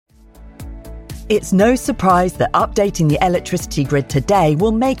It's no surprise that updating the electricity grid today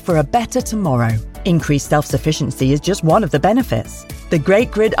will make for a better tomorrow. Increased self-sufficiency is just one of the benefits. The Great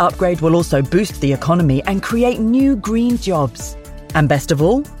Grid Upgrade will also boost the economy and create new green jobs. And best of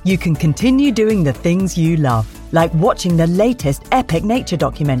all, you can continue doing the things you love, like watching the latest epic nature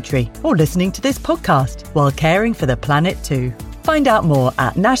documentary or listening to this podcast while caring for the planet too. Find out more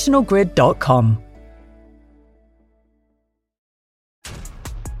at nationalgrid.com.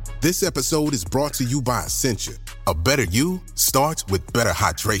 This episode is brought to you by Essentia. A better you starts with better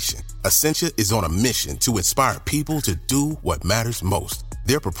hydration. Essentia is on a mission to inspire people to do what matters most.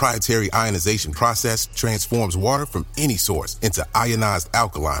 Their proprietary ionization process transforms water from any source into ionized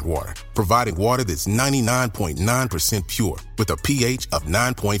alkaline water, providing water that's 99.9% pure with a pH of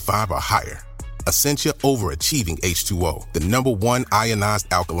 9.5 or higher. Essentia overachieving H2O, the #1 ionized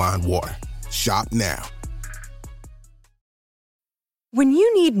alkaline water. Shop now. When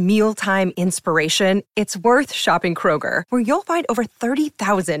you need mealtime inspiration, it's worth shopping Kroger, where you'll find over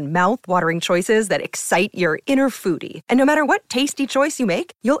 30,000 mouth-watering choices that excite your inner foodie. And no matter what tasty choice you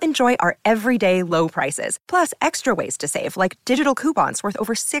make, you'll enjoy our everyday low prices, plus extra ways to save, like digital coupons worth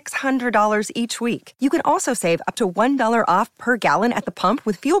over $600 each week. You can also save up to $1 off per gallon at the pump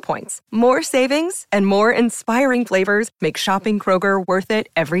with fuel points. More savings and more inspiring flavors make shopping Kroger worth it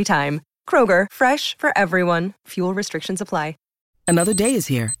every time. Kroger, fresh for everyone. Fuel restrictions apply. Another day is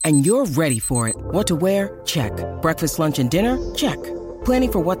here, and you're ready for it. What to wear? Check. Breakfast, lunch, and dinner? Check.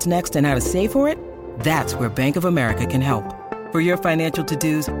 Planning for what's next and how to save for it? That's where Bank of America can help. For your financial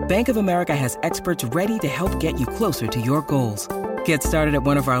to-dos, Bank of America has experts ready to help get you closer to your goals. Get started at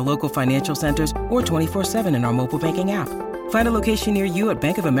one of our local financial centers or 24/7 in our mobile banking app. Find a location near you at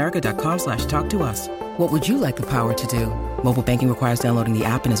bankofamerica.com/talktous. What would you like the power to do? Mobile banking requires downloading the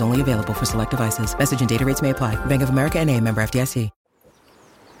app and is only available for select devices. Message and data rates may apply. Bank of America N.A., member FDIC.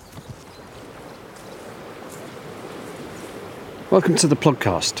 Welcome to the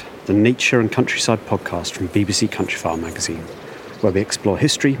Plodcast, the nature and countryside podcast from BBC Countryfile magazine, where we explore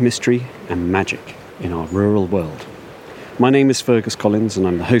history, mystery and magic in our rural world. My name is Fergus Collins and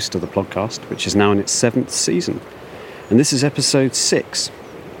I'm the host of the Plodcast, which is now in its 7th season. And this is episode 6.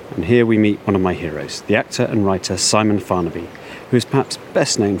 And here we meet one of my heroes, the actor and writer Simon Farnaby, who is perhaps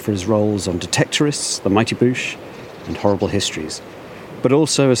best known for his roles on Detectorists, The Mighty Boosh and Horrible Histories, but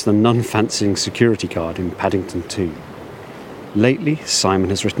also as the nun-fancying security guard in Paddington 2. Lately, Simon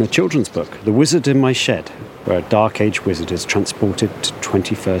has written a children's book, The Wizard in My Shed, where a Dark Age wizard is transported to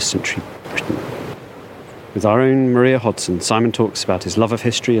 21st century Britain. With our own Maria Hodson, Simon talks about his love of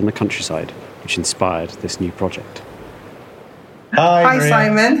history and the countryside, which inspired this new project. Hi, Maria.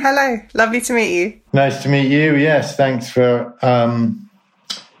 Simon. Hello. Lovely to meet you. Nice to meet you. Yes, thanks for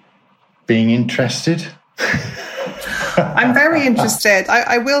being interested. I'm very interested.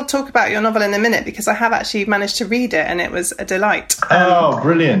 I will talk about your novel in a minute because I have actually managed to read it and it was a delight. Oh,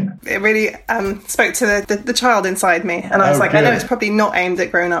 brilliant. It really spoke to the child inside me. And I was like, good. I know it's probably not aimed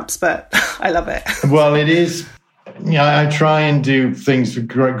at grown-ups, but I love it. Well, it is. I try and do things for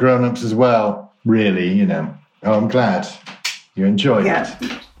grown-ups as well, really, Oh, I'm glad you enjoyed it.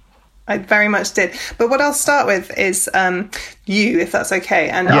 I very much did. But what I'll start with is you, if that's okay,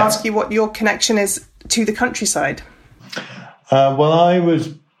 and ask you what your connection is to the countryside. Well, I was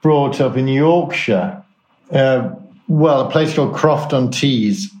brought up in Yorkshire, a place called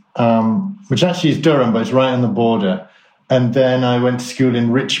Croft-on-Tees, which actually is Durham, but it's right on the border. And then I went to school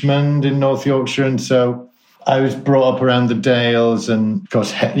in Richmond in North Yorkshire, and so I was brought up around the Dales and, of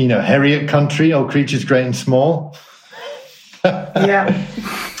course, Heriot country, all creatures great and small. Yeah.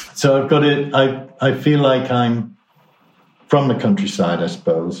 So I've got it. I feel like I'm from the countryside, I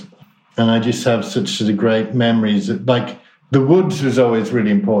suppose, and I just have such sort of great memories. Like the woods was always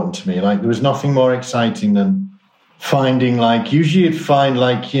really important to me. Like there was nothing more exciting than finding usually you'd find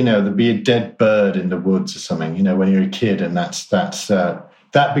there'd be a dead bird in the woods or something. When you're a kid, and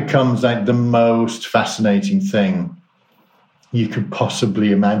that becomes like the most fascinating thing you could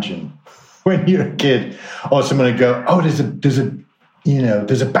possibly imagine when you're a kid. Or someone would go, "Oh, there's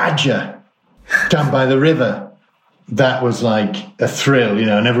a badger down by the river." That was like a thrill,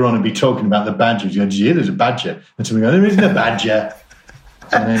 and everyone would be talking about the badgers. You go, "Did you hear there's a badger?" And someone would go, "There isn't a badger."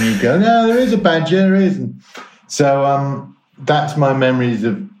 And then you go, "No, there is a badger, there isn't." So that's my memories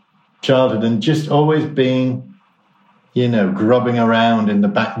of childhood, and just always being, grubbing around in the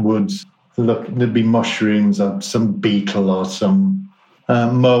backwoods. Look, there'd be mushrooms or some beetle or some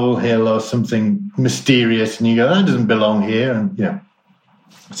molehill or something mysterious, and you go, "That doesn't belong here." And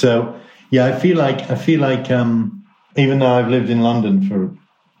so I feel like even though I've lived in London for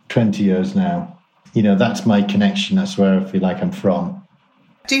 20 years now, that's my connection. That's where I feel like I'm from.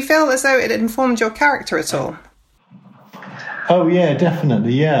 Do you feel as though it informed your character at all? Oh, yeah,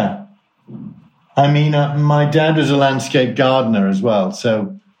 definitely, yeah. I mean, my dad was a landscape gardener as well,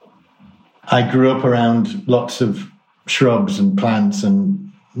 so I grew up around lots of shrubs and plants,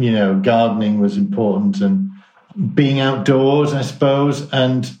 and, you know, gardening was important, and being outdoors, I suppose,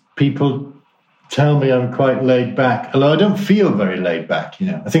 and people tell me I'm quite laid back, although I don't feel very laid back, you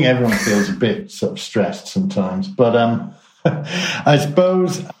know. I think everyone feels a bit sort of stressed sometimes, but I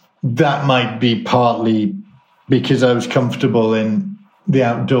suppose that might be partly because I was comfortable in the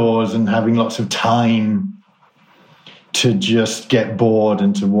outdoors and having lots of time to just get bored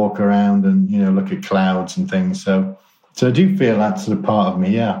and to walk around and, you know, look at clouds and things. So I do feel that's sort of part of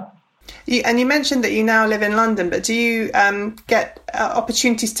me, yeah. And you mentioned that you now live in London, but do you get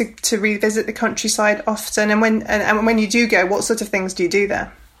opportunities to revisit the countryside often? And when you do go, what sort of things do you do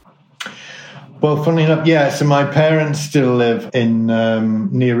there? Well, funnily enough, yeah. So my parents still live in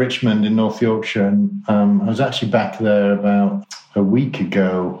near Richmond in North Yorkshire, and I was actually back there about a week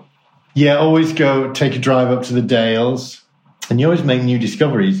ago. Yeah, always take a drive up to the Dales, and you always make new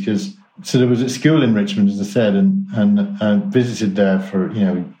discoveries because. So there was at school in Richmond, as I said, and I visited there for, you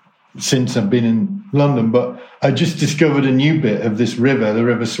know, since I've been in London. But I just discovered a new bit of this river, the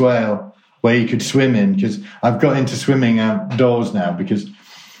River Swale, where you could swim in, because I've got into swimming outdoors now because.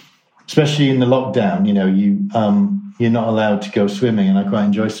 Especially in the lockdown, you know, you're not allowed to go swimming, and I quite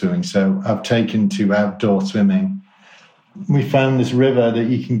enjoy swimming. So I've taken to outdoor swimming. We found this river that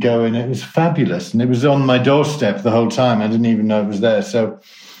you can go in. It was fabulous, and it was on my doorstep the whole time. I didn't even know it was there. So,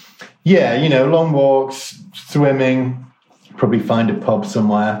 yeah, you know, long walks, swimming, probably find a pub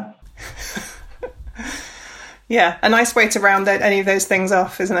somewhere. Yeah, a nice way to round any of those things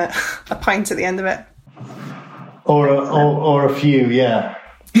off, isn't it? A pint at the end of it. Or a few, yeah.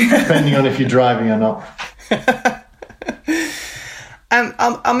 Depending on if you're driving or not.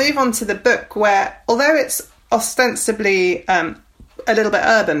 I'll move on to the book, where, although it's ostensibly a little bit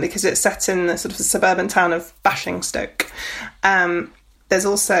urban because it's set in the sort of suburban town of Basingstoke, there's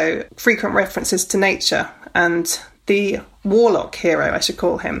also frequent references to nature, and the warlock hero, I should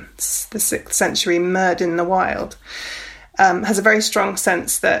call him, the 6th century Myrddin the Wild, has a very strong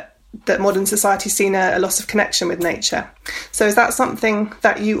sense that modern society's seen a loss of connection with nature. So is that something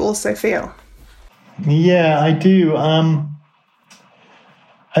that you also feel? Yeah, I do. I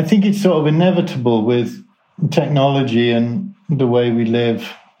think it's sort of inevitable with technology and the way we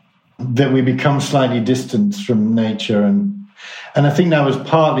live that we become slightly distant from nature. And I think that was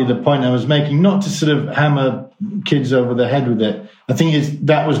partly the point I was making, not to sort of hammer kids over the head with it. I think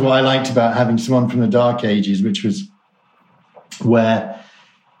that was what I liked about having someone from the Dark Ages, which was where...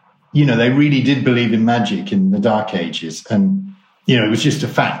 You know, they really did believe in magic in the Dark Ages, and you know, it was just a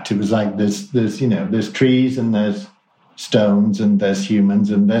fact. It was like there's trees and there's stones and there's humans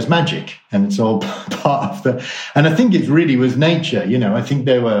and there's magic, and it's all part of the. And I think it really was nature. You know, I think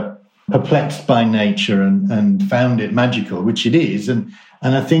they were perplexed by nature and found it magical, which it is. And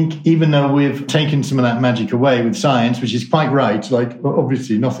I think even though we've taken some of that magic away with science, which is quite right, like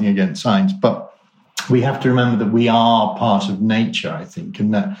obviously nothing against science, but we have to remember that we are part of nature, I think,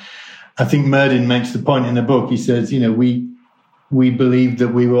 and that I think Myrddin makes the point in the book. He says, you know, we believed that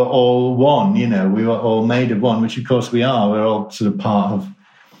we were all one, you know, we were all made of one, which of course we are. We're all sort of part of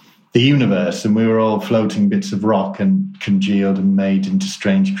the universe, and we were all floating bits of rock and congealed and made into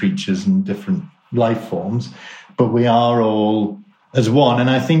strange creatures and different life forms, but we are all as one. And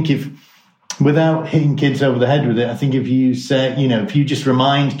I think without hitting kids over the head with it, I think if you say, you know, if you just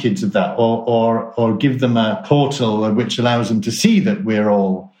remind kids of that, or give them a portal which allows them to see that we're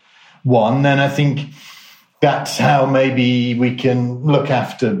all one, then I think that's how maybe we can look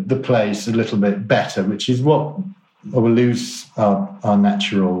after the place a little bit better, which is what we'll lose our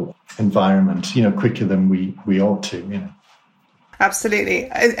natural environment, you know, quicker than we ought to, you know. Absolutely.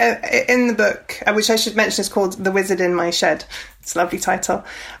 In the book, which I should mention is called The Wizard in My Shed. It's a lovely title.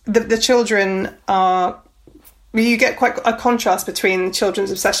 The children are... You get quite a contrast between the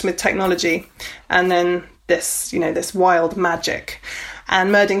children's obsession with technology and then this, you know, this wild magic. And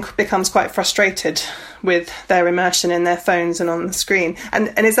Myrddin becomes quite frustrated with their immersion in their phones and on the screen. And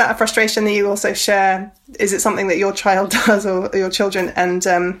is that a frustration that you also share? Is it something that your child does, or your children? And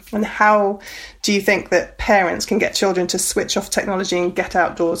how do you think that parents can get children to switch off technology and get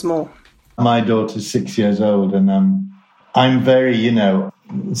outdoors more? My daughter's 6 years old, and I'm very, you know,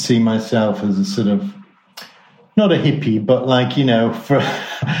 see myself as a sort of, not a hippie, but like, you know,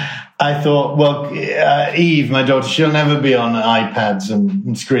 I thought, well, Eve, my daughter, she'll never be on iPads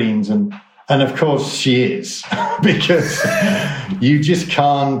and screens. And of course she is, because you just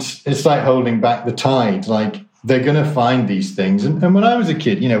can't, it's like holding back the tide. Like, they're going to find these things. And when I was a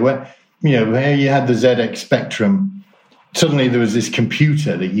kid, where you had the ZX Spectrum, suddenly there was this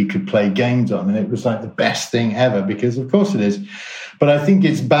computer that you could play games on, and it was like the best thing ever, because of course it is. But I think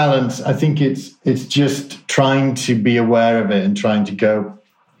it's balance. I think it's just trying to be aware of it and trying to go,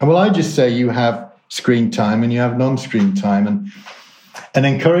 well, I just say you have screen time and you have non-screen time, and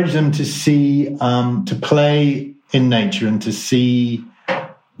encourage them to see, to play in nature and to see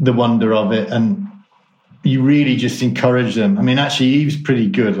the wonder of it. And you really just encourage them. I mean, actually, Eve's pretty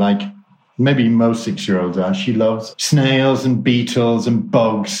good. Like maybe most 6-year-olds are. She loves snails and beetles and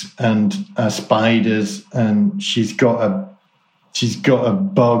bugs and spiders. And she's got a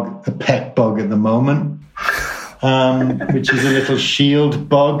bug, a pet bug at the moment, which is a little shield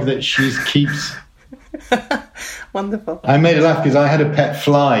bug that she keeps. Wonderful. I made her laugh because I had a pet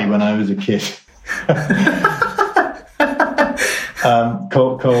fly when I was a kid.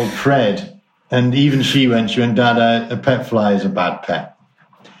 Called Fred, and even she went, Dad, a pet fly is a bad pet.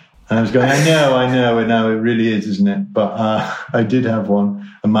 And I was going, I know, it really is, isn't it? But I did have one,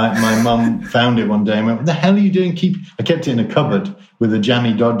 and my mum found it one day and went, what the hell are you doing? I kept it in a cupboard with a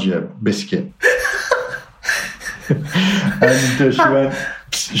Jammy Dodger biscuit. And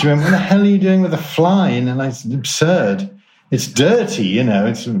she went, what the hell are you doing with a fly? And I said, absurd. It's dirty,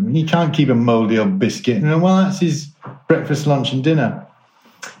 you can't keep a mouldy old biscuit. And well, that's his breakfast, lunch and dinner.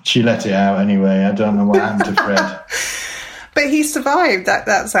 She let it out anyway. I don't know what happened to Fred. But he survived,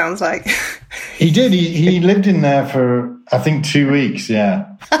 that sounds like. He did. He lived in there for, I think, 2 weeks,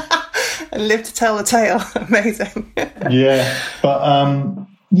 yeah. And lived to tell the tale. Amazing. Yeah. But,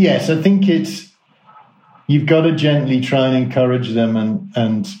 yes, I think you've got to gently try and encourage them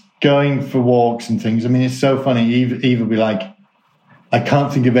and going for walks and things. I mean, it's so funny. Eve will be like, I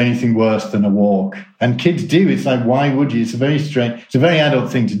can't think of anything worse than a walk. And kids do. It's like, why would you? It's a very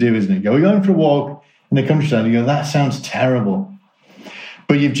adult thing to do, isn't it? We're going for a walk in the countryside. You go, that sounds terrible.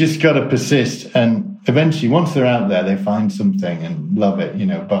 But you've just got to persist. And eventually, once they're out there, they find something and love it,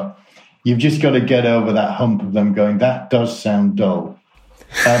 But you've just got to get over that hump of them going, that does sound dull.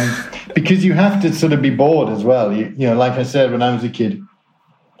 Because you have to sort of be bored as well. Like I said, when I was a kid,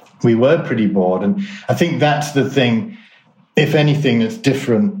 we were pretty bored. And I think that's the thing, if anything, that's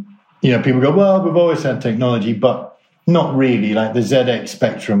different. People go, well, we've always had technology, but not really. Like the ZX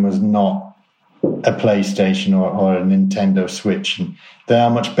Spectrum was not a PlayStation or a Nintendo Switch. And they are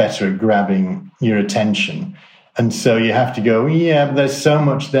much better at grabbing your attention. And so you have to go, yeah, but there's so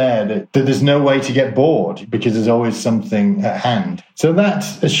much there that there's no way to get bored because there's always something at hand. So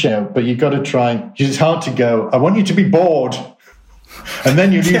that's a shout, but you've got to try, because it's hard to go, I want you to be bored. And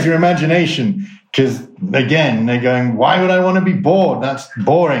then you lose your imagination because, again, they're going, why would I want to be bored? That's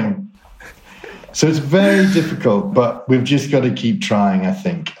boring. So it's very difficult, but we've just got to keep trying, I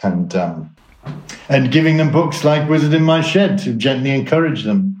think, and giving them books like Wizard in My Shed to gently encourage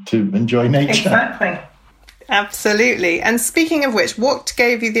them to enjoy nature. Exactly. Absolutely. And speaking of which, what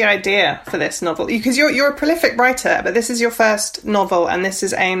gave you the idea for this novel? Because you're a prolific writer, but this is your first novel, and this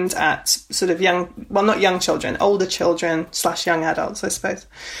is aimed at sort of not young children, older children / young adults, I suppose.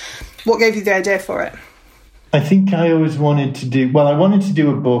 What gave you the idea for it? I think I always wanted to do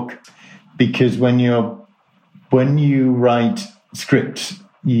a book, because when you write scripts,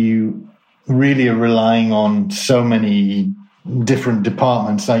 you really are relying on so many different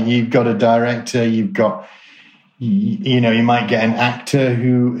departments. Like you've got a director, you've got, you might get an actor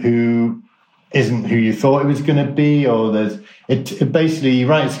who isn't who you thought it was going to be, or it basically, you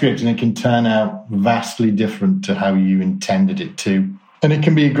write a script and it can turn out vastly different to how you intended it to. And it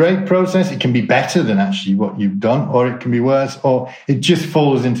can be a great process. It can be better than actually what you've done, or it can be worse, or it just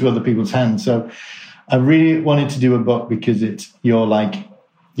falls into other people's hands. So I really wanted to do a book because you're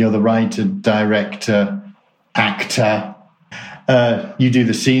the writer, director, actor. You do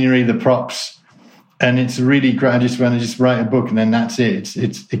the scenery, the props. And it's really great. I just want to just write a book and then that's it.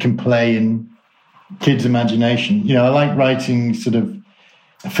 It can play in kids' imagination. I like writing sort of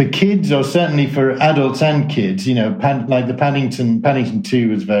for kids, or certainly for adults and kids. Like the Paddington 2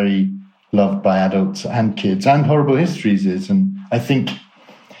 was very loved by adults and kids, and Horrible Histories is. And I think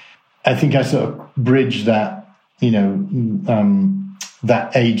I sort of bridge that,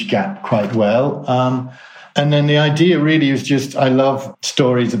 that age gap quite well. And then the idea really is just, I love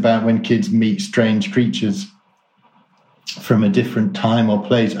stories about when kids meet strange creatures from a different time or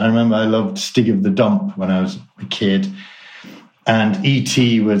place. I remember I loved Stig of the Dump when I was a kid. And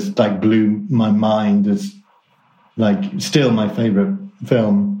E.T. was blew my mind as still my favorite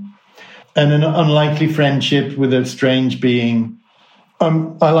film. And an unlikely friendship with a strange being.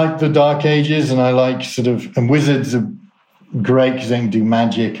 I like the Dark Ages, and I like and wizards are great because they can do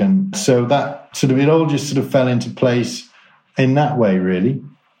magic. And so that sort of, it all just sort of fell into place in that way, really.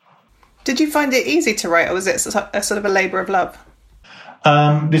 Did you find it easy to write, or was it a sort of a labour of love?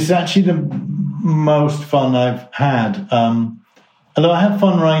 This is actually the most fun I've had. Although I have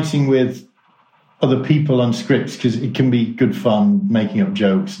fun writing with other people on scripts because it can be good fun making up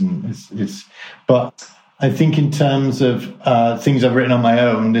jokes, and but I think in terms of things I've written on my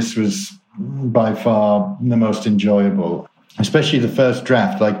own, this was by far the most enjoyable, especially the first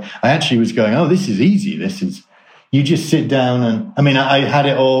draft. Like, I actually was going, oh, this is easy. You just sit down and, I mean, I had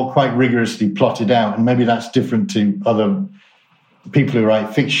it all quite rigorously plotted out, and maybe that's different to other people who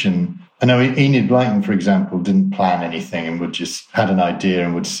write fiction. I know Enid Blyton, for example, didn't plan anything and would just had an idea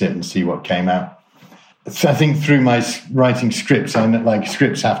and would sit and see what came out. So I think through my writing scripts,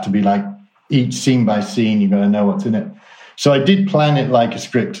 scripts have to be like each scene by scene, you've got to know what's in it. So I did plan it like a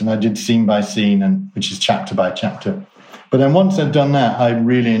script, and I did scene by scene, and which is chapter by chapter. But then once I'd done that, I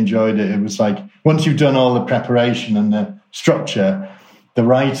really enjoyed it. It was like, once you've done all the preparation and the structure, the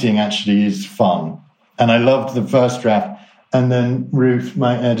writing actually is fun. And I loved the first draft. And then Ruth,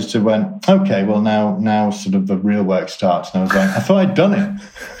 my editor, went, okay, well, now sort of the real work starts. And I was like, I thought I'd done it.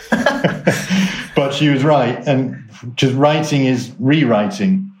 But she was right. And because writing is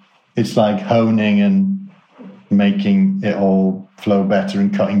rewriting. It's like honing and making it all flow better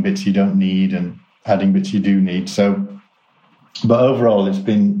and cutting bits you don't need and adding bits you do need. So, but overall, it's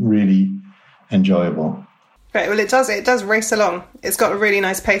been really enjoyable. Right, well, it does race along. It's got a really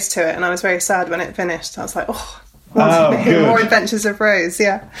nice pace to it, and I was very sad when it finished. I was like, more Adventures of Rose,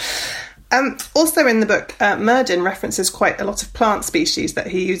 yeah. Also in the book, Myrddin references quite a lot of plant species that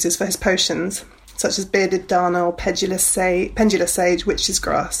he uses for his potions, such as bearded darnel, pendulous sage, witch's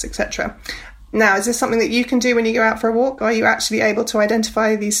grass, etc. Now, is this something that you can do when you go out for a walk? Are you actually able to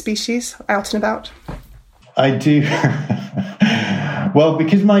identify these species out and about? I do. Well,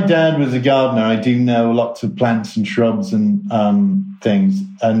 because my dad was a gardener, I do know lots of plants and shrubs and things,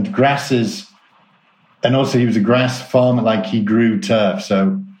 and grasses. And also he was a grass farmer, like he grew turf.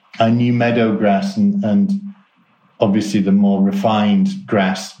 So I knew meadow grass and obviously the more refined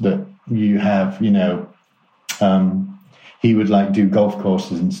grass that you have, he would like do golf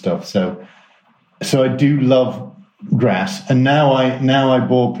courses and stuff. So I do love grass. And now I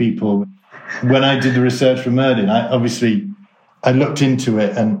bore people. When I did the research for Myrddin, I looked into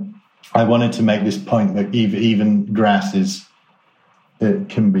it and I wanted to make this point that even grass it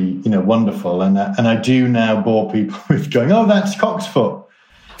can be, wonderful. And I do now bore people with going, oh, that's cocksfoot.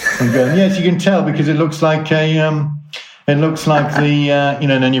 I'm going, yes, you can tell because it looks like and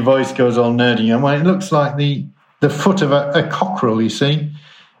then your voice goes all nerdy. And it looks like the foot of a cockerel, you see.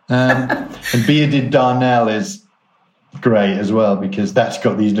 And bearded darnel is great as well because that's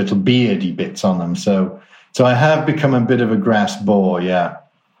got these little beardy bits on them. So I have become a bit of a grass bore, yeah.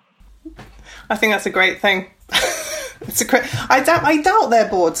 I think that's a great thing. I doubt they're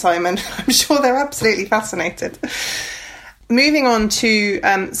bored, Simon. I'm sure they're absolutely fascinated. Moving on to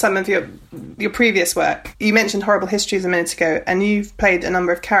some of your previous work, you mentioned Horrible Histories a minute ago, and you've played a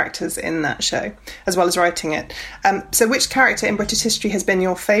number of characters in that show, as well as writing it. So which character in British history has been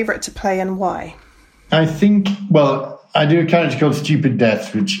your favourite to play and why? I think, I do a character called Stupid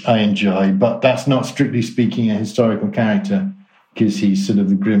Death, which I enjoy, but that's not strictly speaking a historical character because he's sort of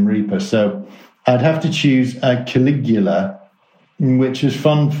the Grim Reaper. So I'd have to choose Caligula, which is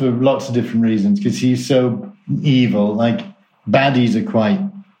fun for lots of different reasons because he's so evil. Like, baddies are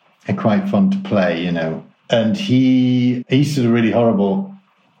quite fun to play, and he's sort of really horrible.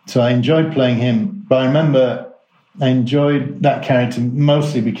 So I enjoyed playing him, but I remember I enjoyed that character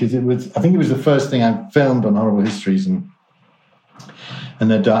mostly because I think it was the first thing I filmed on Horrible Histories, and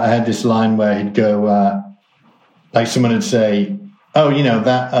I had this line where he'd go, like someone would say, oh,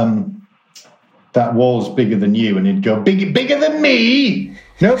 that wall's bigger than you, and he'd go, bigger than me.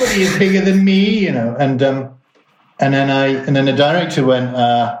 Nobody is bigger than me, and then the director went,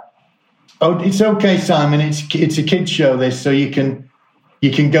 oh, it's okay, Simon. It's a kids show, this, so you can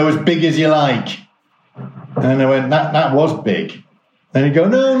go as big as you like. And I went, that was big. And he'd go,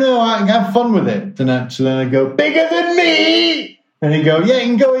 no, I can have fun with it. So then I'd go, bigger than me. And he'd go, yeah, you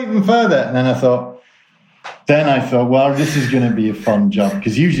can go even further. And then I thought, well, this is going to be a fun job.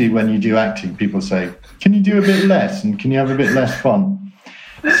 Because usually when you do acting, people say, can you do a bit less? And can you have a bit less fun?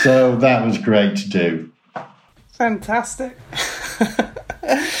 So that was great to do. Fantastic.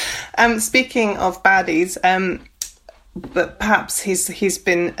 Speaking of baddies, but perhaps he's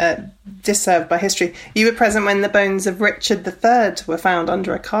been disserved by history. You were present when the bones of Richard III were found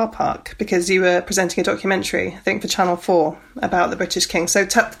under a car park because you were presenting a documentary, I think, for Channel 4 about the British King. So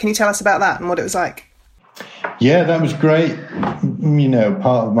can you tell us about that and what it was like? Yeah, that was great. You know,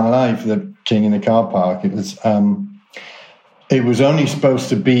 part of my life, the King in the Car Park. It was only supposed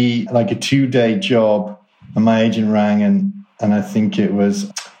to be like a 2-day job, and my agent rang, and I think it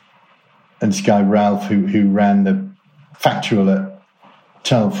was this guy Ralph who ran the Factual at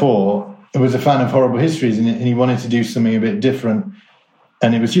Channel 4. Was a fan of Horrible Histories, and he wanted to do something a bit different.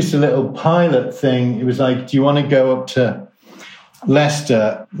 And it was just a little pilot thing. It was like, do you want to go up to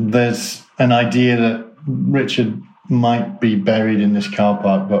Leicester? There's an idea that Richard might be buried in this car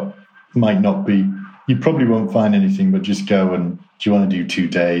park, but might not be. You probably won't find anything, but just go, and do you want to do 2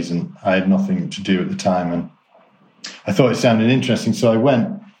 days? And I had nothing to do at the time, and I thought it sounded interesting, so I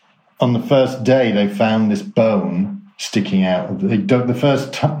went. On the first day, they found this bone sticking out. They dug the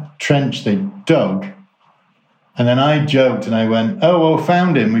first trench they dug, and then I joked and I went, "Oh, well,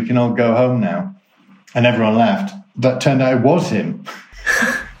 found him. We can all go home now." And everyone laughed. That turned out it was him.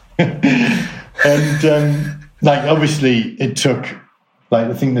 And obviously, it took.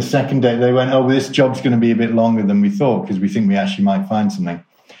 I think the second day they went, "Oh, well, this job's going to be a bit longer than we thought because we think we actually might find something."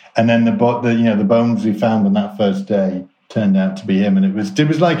 And then the bones we found on that first day turned out to be him, and it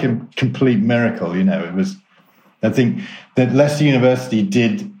was like a complete miracle. You know, it was. I think that Leicester University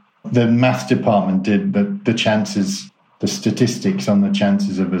the maths department did the chances, the statistics on the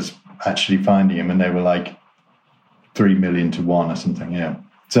chances of us actually finding him, and they were like 3 million to 1 or something. Yeah,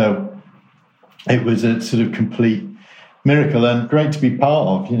 so it was a sort of complete miracle and great to be part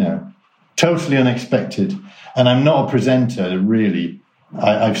of, you know, totally unexpected. And I'm not a presenter, really.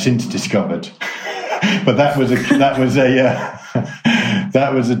 I've since discovered, but that was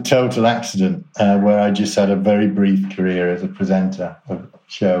a total accident where I just had a very brief career as a presenter of a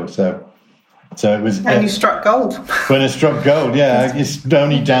show. So it was. And you struck gold. When I struck gold, yeah, it's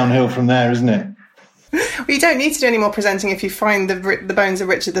only downhill from there, isn't it? Well, you don't need to do any more presenting if you find the bones of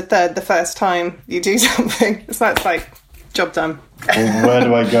Richard III the first time you do something. So that's like, job done. Well, where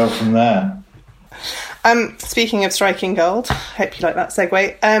do I go from there? Speaking of striking gold, hope you like that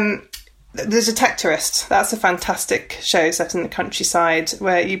segue. The Detectorist, that's a fantastic show set in the countryside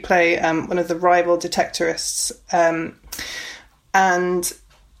where you play one of the rival detectorists. And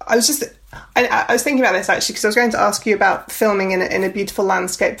I was thinking about this actually because I was going to ask you about filming in a beautiful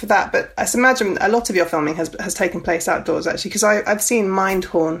landscape for that, but I imagine a lot of your filming has taken place outdoors actually, because I've seen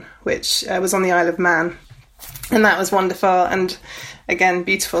Mindhorn, which was on the Isle of Man, and that was wonderful and again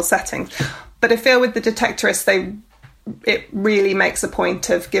beautiful setting. But I feel with the Detectorist it really makes a point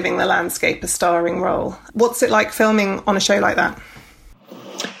of giving the landscape a starring role. What's it like filming on a show like that?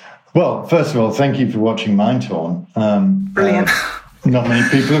 Well, first of all, thank you for watching Mindhorn. Brilliant. Not many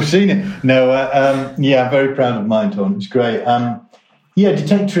people have seen it. No, I'm very proud of Mindhorn. It was great.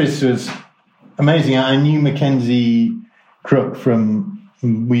 Detectorist was amazing. I knew Mackenzie Crook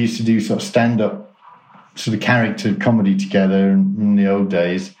we used to do sort of stand-up, sort of character comedy together in the old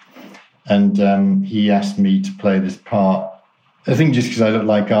days. And he asked me to play this part, I think just because I look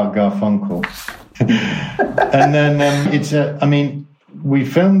like Art Garfunkel. And then we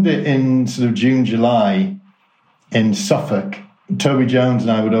filmed it in sort of June, July in Suffolk. Toby Jones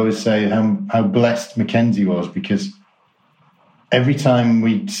and I would always say how blessed Mackenzie was, because every time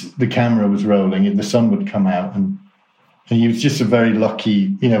the camera was rolling, the sun would come out, and he was just a very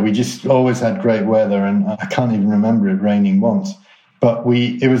lucky, you know, we just always had great weather, and I can't even remember it raining once. But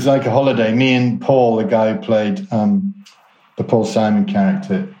it was like a holiday. Me and Paul, the guy who played the Paul Simon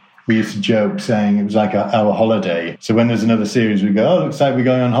character, we used to joke saying it was like our holiday. So when there's another series, we go, "Oh, looks like we're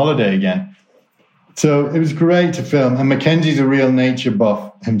going on holiday again." So it was great to film. And Mackenzie's a real nature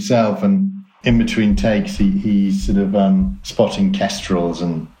buff himself. And in between takes, he's sort of spotting kestrels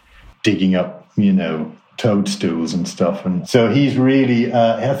and digging up, you know, toadstools and stuff. And so he's really,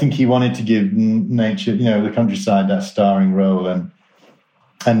 I think he wanted to give nature, you know, the countryside, that starring role.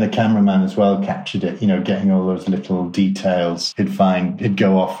 And the cameraman as well captured it, you know, getting all those little details. He'd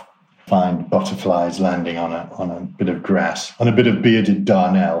go off, find butterflies landing on a bit of grass, on a bit of bearded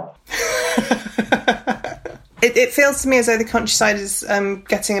darnel. It feels to me as though the countryside is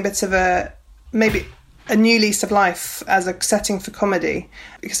getting a bit of maybe a new lease of life as a setting for comedy,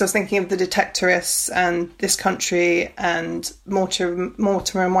 because I was thinking of the Detectorists and This Country and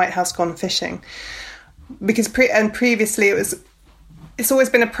Mortimer and Whitehouse Gone Fishing, because previously it's always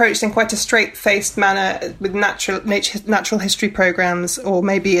been approached in quite a straight-faced manner with natural history programmes or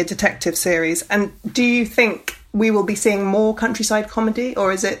maybe a detective series. And do you think we will be seeing more countryside comedy,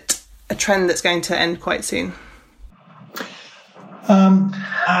 or is it a trend that's going to end quite soon?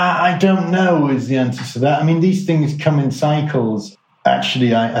 I don't know is the answer to that. I mean, these things come in cycles.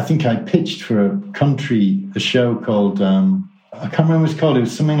 Actually, I think I pitched for a show called, I can't remember what it's called. It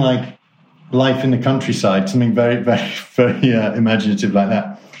was something like life in the countryside, something very, very, very imaginative like that.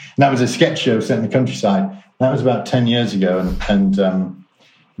 And that was a sketch show set in the countryside. That was about 10 years ago, and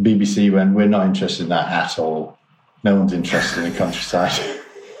BBC went, we're not interested in that at all. No one's interested in the countryside.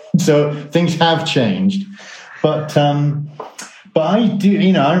 So things have changed. But I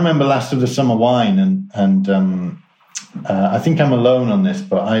do, I remember Last of the Summer Wine, and I think I'm alone on this,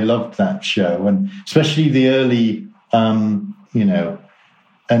 but I loved that show, and especially the early, and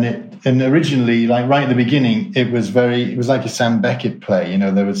originally, like right at the beginning, it was like a Sam Beckett play.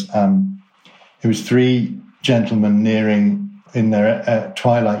 There was it was three gentlemen nearing in their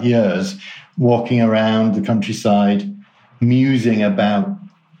twilight years, walking around the countryside, musing about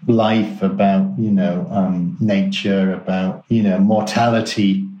life, about nature, about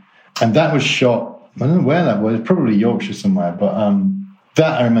mortality, and that was shot. I don't know where that was, probably Yorkshire somewhere, but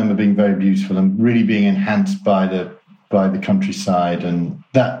that I remember being very beautiful and really being enhanced by the countryside, and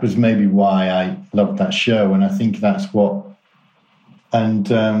that was maybe why I loved that show. And I think that's what, and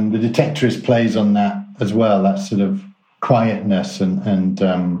The Detectorist plays on that as well, that sort of quietness and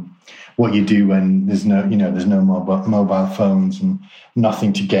what you do when there's no mobile phones and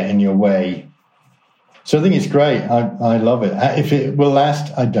nothing to get in your way. So I think it's great. I love it. If it will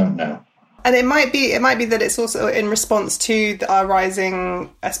last, I don't know. And it might be that it's also in response to our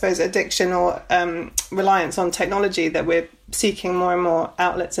rising, I suppose, addiction or reliance on technology, that we're seeking more and more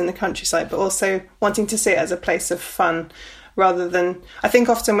outlets in the countryside, but also wanting to see it as a place of fun rather than. I think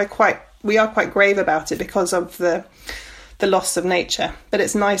often we are quite grave about it because of the loss of nature. But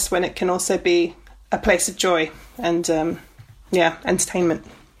it's nice when it can also be a place of joy and entertainment.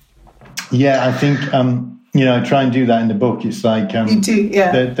 Yeah, I think I try and do that in the book. It's like you do,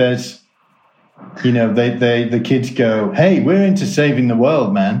 yeah. There's. The kids go, "Hey, we're into saving the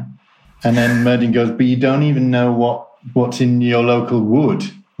world, man," and then Murdin goes, "But you don't even know what's in your local wood.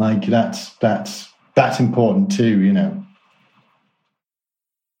 Like that's important too,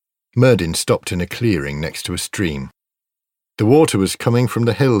 Murdin stopped in a clearing next to a stream. The water was coming from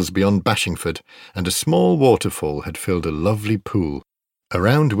the hills beyond Bashingford, and a small waterfall had filled a lovely pool,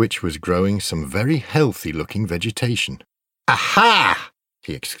 around which was growing some very healthy-looking vegetation. "Aha!"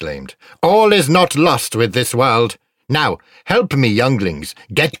 he exclaimed. "All is not lost with this world. Now, help me, younglings.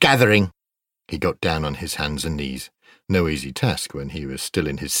 Get gathering." He got down on his hands and knees, no easy task when he was still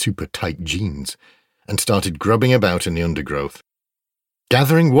in his super-tight jeans, and started grubbing about in the undergrowth.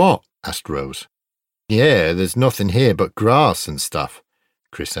 "Gathering what?" asked Rose. "Yeah, there's nothing here but grass and stuff,"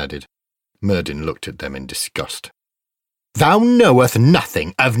 Chris added. Murdin looked at them in disgust. "Thou knoweth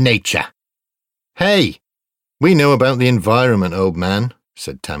nothing of nature." "Hey, we know about the environment, old man,"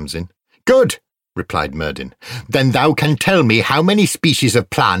 said Tamsin. "Good," replied Murdin. "Then thou can tell me how many species of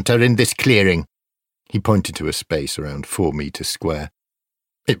plant are in this clearing." He pointed to a space around 4 meters square.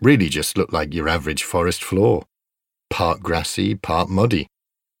 It really just looked like your average forest floor. Part grassy, part muddy.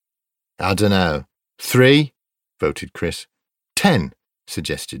 "I dunno. 3, voted Chris. 10,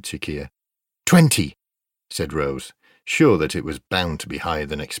 suggested Chikia. 20, said Rose, sure that it was bound to be higher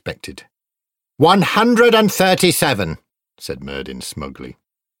than expected. 137, said Murdin smugly.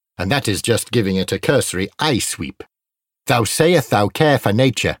 And that is just giving it a cursory eye sweep. Thou sayest thou care for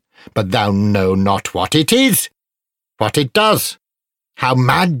nature, but thou know not what it is, what it does, how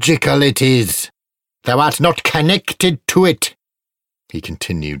magical it is. Thou art not connected to it. He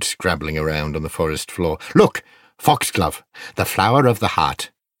continued, scrabbling around on the forest floor. Look, foxglove, the flower of the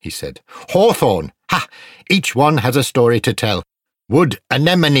heart, he said. Hawthorn, ha! Each one has a story to tell. Wood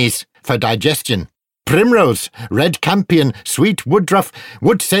anemones for digestion. Primrose, red campion, sweet woodruff,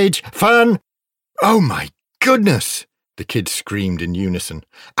 wood sage, fern. Oh, my goodness! The kids screamed in unison.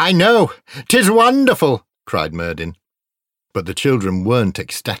 I know! 'Tis wonderful! Cried Murdin. But the children weren't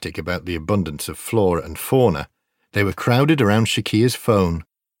ecstatic about the abundance of flora and fauna. They were crowded around Shakia's phone.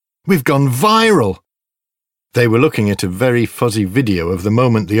 We've gone viral! They were looking at a very fuzzy video of the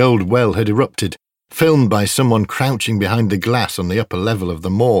moment the old well had erupted, filmed by someone crouching behind the glass on the upper level of the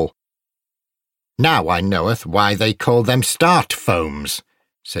mall. Now I knoweth why they call them start foams,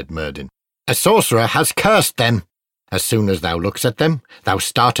 said Murdin. A sorcerer has cursed them. As soon as thou looks at them, thou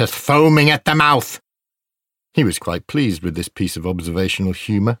starteth foaming at the mouth. He was quite pleased with this piece of observational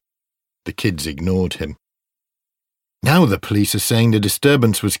humour. The kids ignored him. Now the police are saying the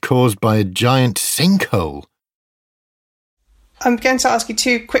disturbance was caused by a giant sinkhole. I'm going to ask you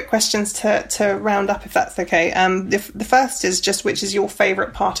 2 quick questions to round up, if that's okay. The first is just, which is your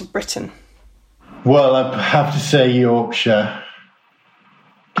favourite part of Britain? Well, I have to say Yorkshire,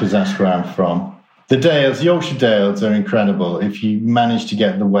 because that's where I'm from. The Dales, Yorkshire Dales are incredible. If you manage to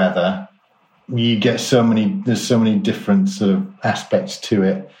get the weather, you get there's so many different sort of aspects to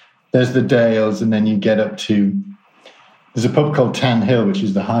it. there's the Dales, and then you get up to, there's a pub called Tan Hill, which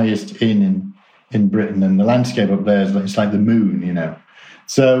is the highest inn in Britain, and the landscape up there is it's like the moon, you know.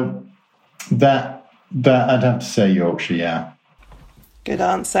 So that I'd have to say Yorkshire, yeah. Good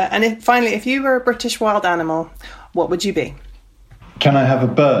answer. And finally, if you were a British wild animal, what would you be? Can I have a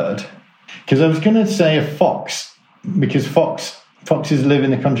bird? Because I was going to say a fox, because foxes live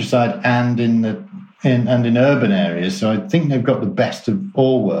in the countryside and in urban areas, so I think they've got the best of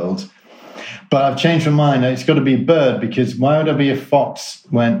all worlds. But I've changed my mind. It's got to be a bird, because why would I be a fox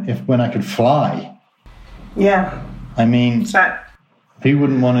when I could fly? Yeah. I mean, who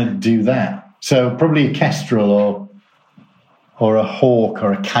wouldn't want to do that? So probably a kestrel or a hawk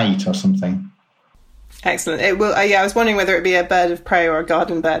or a kite or something. Excellent. It will. I was wondering whether it'd be a bird of prey or a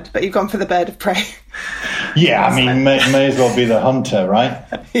garden bird, but you've gone for the bird of prey. Yeah, I mean, may as well be the hunter, right?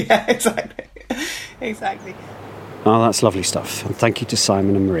 Yeah, exactly. Exactly. Oh, that's lovely stuff. And thank you to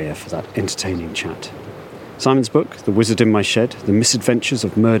Simon and Maria for that entertaining chat. Simon's book, The Wizard in My Shed, The Misadventures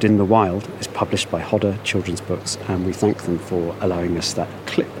of Murd in the Wild, is published by Hodder Children's Books, and we thank them for allowing us that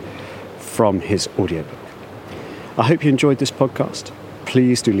clip from his audiobook. I hope you enjoyed this podcast.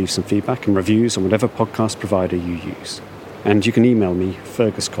 Please do leave some feedback and reviews on whatever podcast provider you use. And you can email me,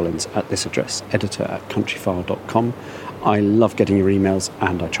 Fergus Collins, at this address, editor@countryfile.com. I love getting your emails,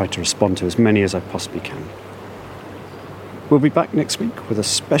 and I try to respond to as many as I possibly can. We'll be back next week with a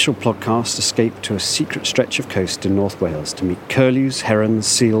special podcast escape to a secret stretch of coast in North Wales to meet curlews, herons,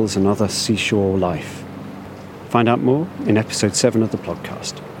 seals and other seashore life. Find out more in episode 7 of the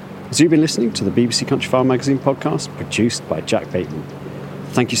podcast. So you've been listening to the BBC Countryfile magazine podcast, produced by Jack Bateman.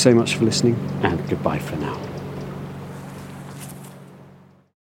 Thank you so much for listening, and goodbye for now.